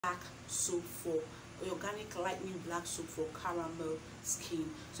black soap for organic lightening black soap for caramel skin.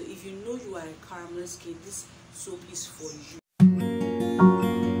 So if you know you are a caramel skin, this soap is for you.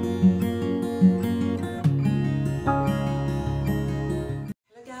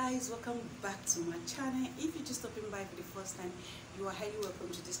 Hello guys, welcome back to my channel. If you're just stopping by for the first time, you are highly welcome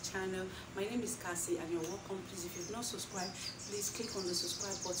to this channel. My name is Cassie and you're welcome. Please, if you've not subscribed, please click on the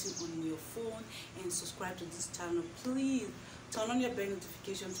subscribe button on your phone and subscribe to this channel. Please turn on your bell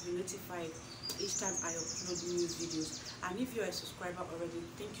notification to be notified each time I upload new videos. And if you are a subscriber already,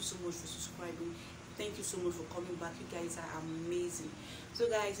 thank you so much for subscribing. Thank you so much for coming back. You guys are amazing. So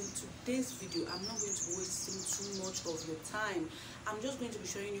guys, in today's video, I'm not going to be wasting too much of your time. I'm just going to be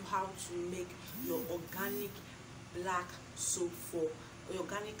showing you how to make your organic black soap for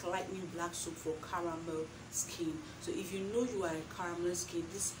organic lightening black soap for caramel skin. So if you know you are a caramel skin,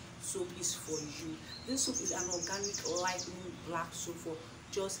 this soap is for you. This soap is an organic lightening black soap for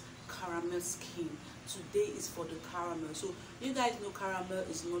just caramel skin. Today is for the caramel. So you guys know caramel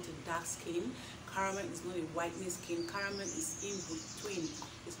is not a dark skin, caramel is not a whitening skin, caramel is in between.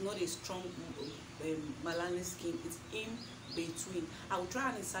 It's not a strong melanin skin, it's in between. I will try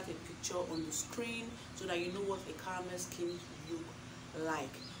and insert a picture on the screen so that you know what a caramel skin look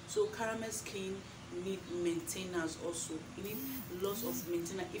like. So caramel skin need maintenance also. You need lots of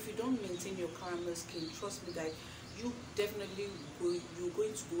maintenance. If you don't maintain your caramel skin, trust me guys, you definitely you're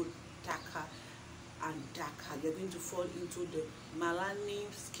going to go darker and darker. You're going to fall into the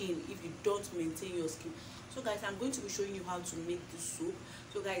melanin skin if you don't maintain your skin. So guys, I'm going to be showing you how to make this soap.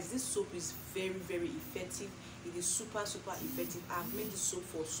 So guys, this soap is very effective. It is super effective. I've made this soap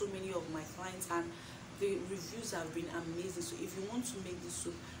for so many of my clients and the reviews have been amazing. So if you want to make this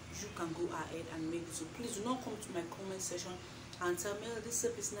soap, you can go ahead and make this soap. Please do not come to my comment section and tell me, oh, this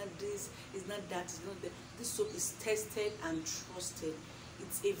soap is not this, it's not that, it's not that. This soap is tested and trusted.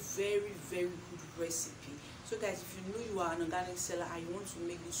 It's a very good recipe. So guys, if you know you are an organic seller and you want to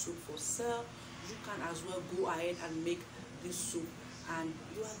make this soap for sale, you can as well go ahead and make this soap and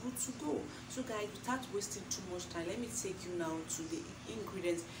you are good to go. So guys, without wasting too much time, let me take you now to the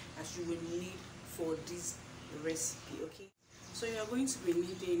ingredients that you will need for this recipe. Okay, so you are going to be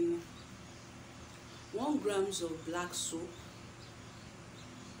needing 1 grams of black soap,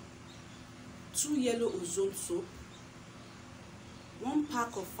 2 yellow ozone soap, 1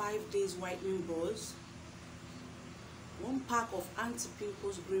 pack of 5 days whitening balls, 1 pack of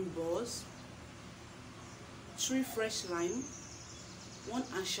anti-pimples green balls, 3 fresh lime, 1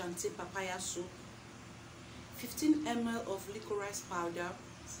 Ashanti papaya soap, 15 ml of licorice powder,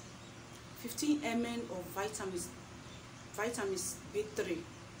 15 ml of vitamins B3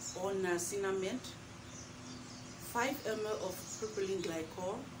 or niacinamide, 5 ml of propylene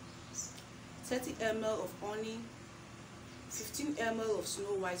glycol, 30 ml of honey, 15 ml of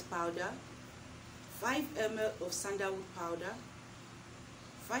snow white powder, 5 ml of sandalwood powder,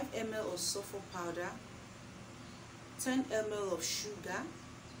 5 ml of sulfur powder, 10 ml of sugar,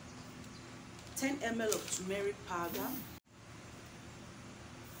 10 ml of turmeric powder,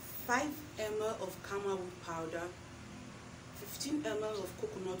 5 ml of camelwood powder, 15 ml of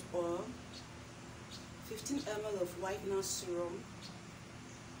coconut oil, 15 ml of whitener serum,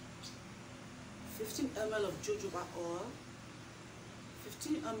 15 ml of jojoba oil,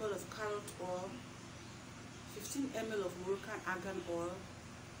 15 ml of carrot oil, 15 ml of Moroccan argan oil,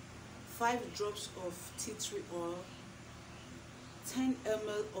 5 drops of tea tree oil, 10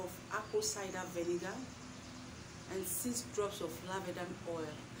 ml of apple cider vinegar, and 6 drops of lavender oil.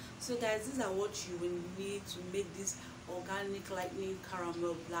 So guys, these are what you will need to make this organic lightening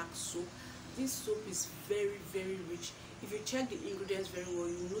caramel black soap. This soap is very rich. If you check the ingredients very well,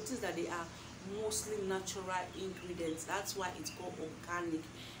 you will notice that they are mostly natural ingredients. That's why it's called organic.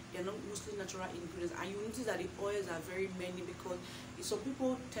 They're not mostly natural ingredients, and you notice that the oils are very many because some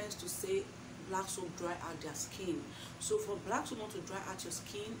people tend to say black soap dry out their skin. So for black soap not to dry out your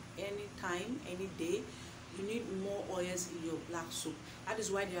skin anytime, any day, you need more oils in your black soap. That is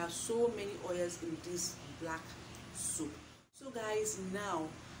why there are so many oils in this black soap. So guys, now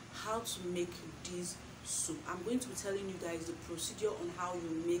how to make this soap. I'm going to be telling you guys the procedure on how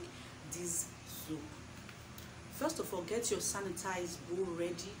you make this soap. First of all, get your sanitized bowl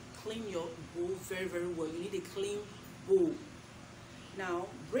ready. Clean your bowl very well. You need a clean bowl. Now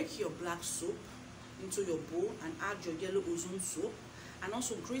break your black soap into your bowl and add your yellow ozone soap, and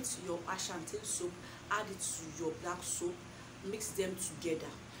also grate your Ashanti soap, add it to your black soap, mix them together.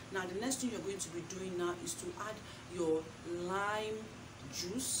 Now the next thing you're going to be doing now is to add your lime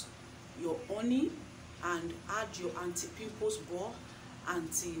juice, your honey, and add your anti-pimples ball,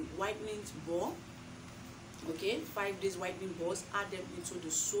 anti-whitening ball, Okay, 5 days whitening balls, add them into the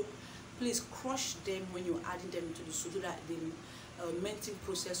soap. Please crush them when you're adding them into the soap so that the melting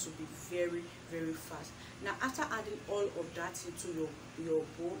process will be very, very fast. Now after adding all of that into your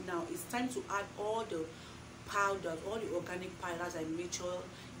bowl, now it's time to add all the powders, all the organic powders I made sure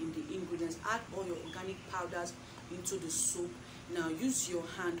in the ingredients. Add all your organic powders into the soup. Now use your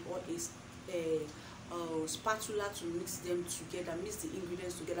hand or a spatula to mix them together, mix the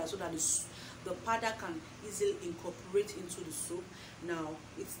ingredients together so that the powder can easily incorporate into the soup. Now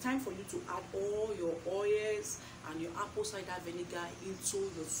it's time for you to add all your oils and your apple cider vinegar into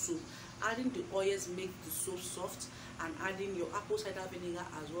your soup. Adding the oils make the soup soft, and adding your apple cider vinegar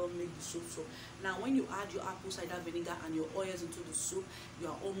as well make the soup soft. Now when you add your apple cider vinegar and your oils into the soup, you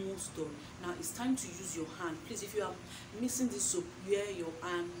are almost done. Now it's time to use your hand. Please, if you are mixing this soup, wear your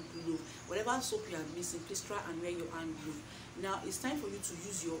hand glove. Whatever soap you are mixing, please try and wear your hand glove. Now it's time for you to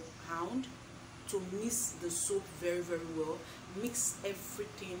use your hand to mix the soup very, very well. Mix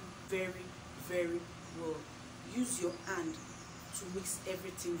everything very, very well. Use your hand to mix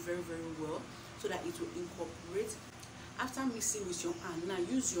everything very, very well so that it will incorporate. After mixing with your hand, now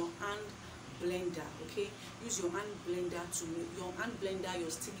use your hand blender. Okay, use your hand blender your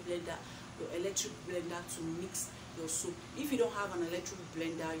stick blender, your electric blender to mix your soup. If you don't have an electric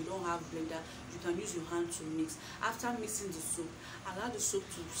blender, you can use your hand to mix. After mixing the soup, allow the soup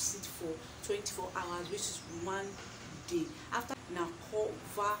to sit for 24 hours, which is 1 day. After, now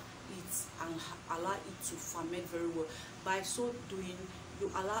cover it and allow it to ferment very well. By so doing, you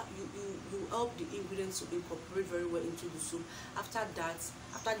help the ingredients to incorporate very well into the soup. After that,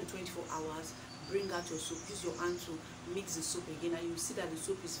 after the 24 hours, bring out your soup. Use your hand to mix the soup again, and you see that the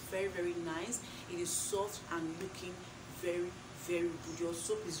soup is very, very nice. It is soft and looking very, very good. Your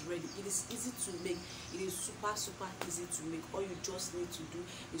soup is ready. It is easy to make. It is super, super easy to make. All you just need to do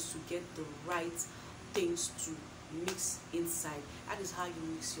is to get the right things to mix inside. That is how you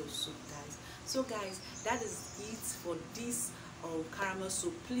mix your soup, guys. So guys, that is it for this caramel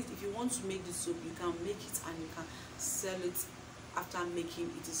soup. Please, if you want to make the soup, you can make it and you can sell it after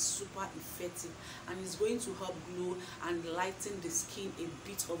making. It is super effective and it's going to help glow and lighten the skin a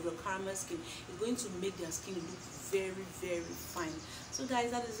bit of your caramel skin. It's going to make their skin look very, very fine. So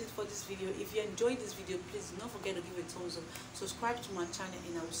guys, that is it for this video. If you enjoyed this video, please do not forget to give it a thumbs up, subscribe to my channel,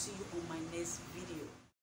 and I will see you on my next video.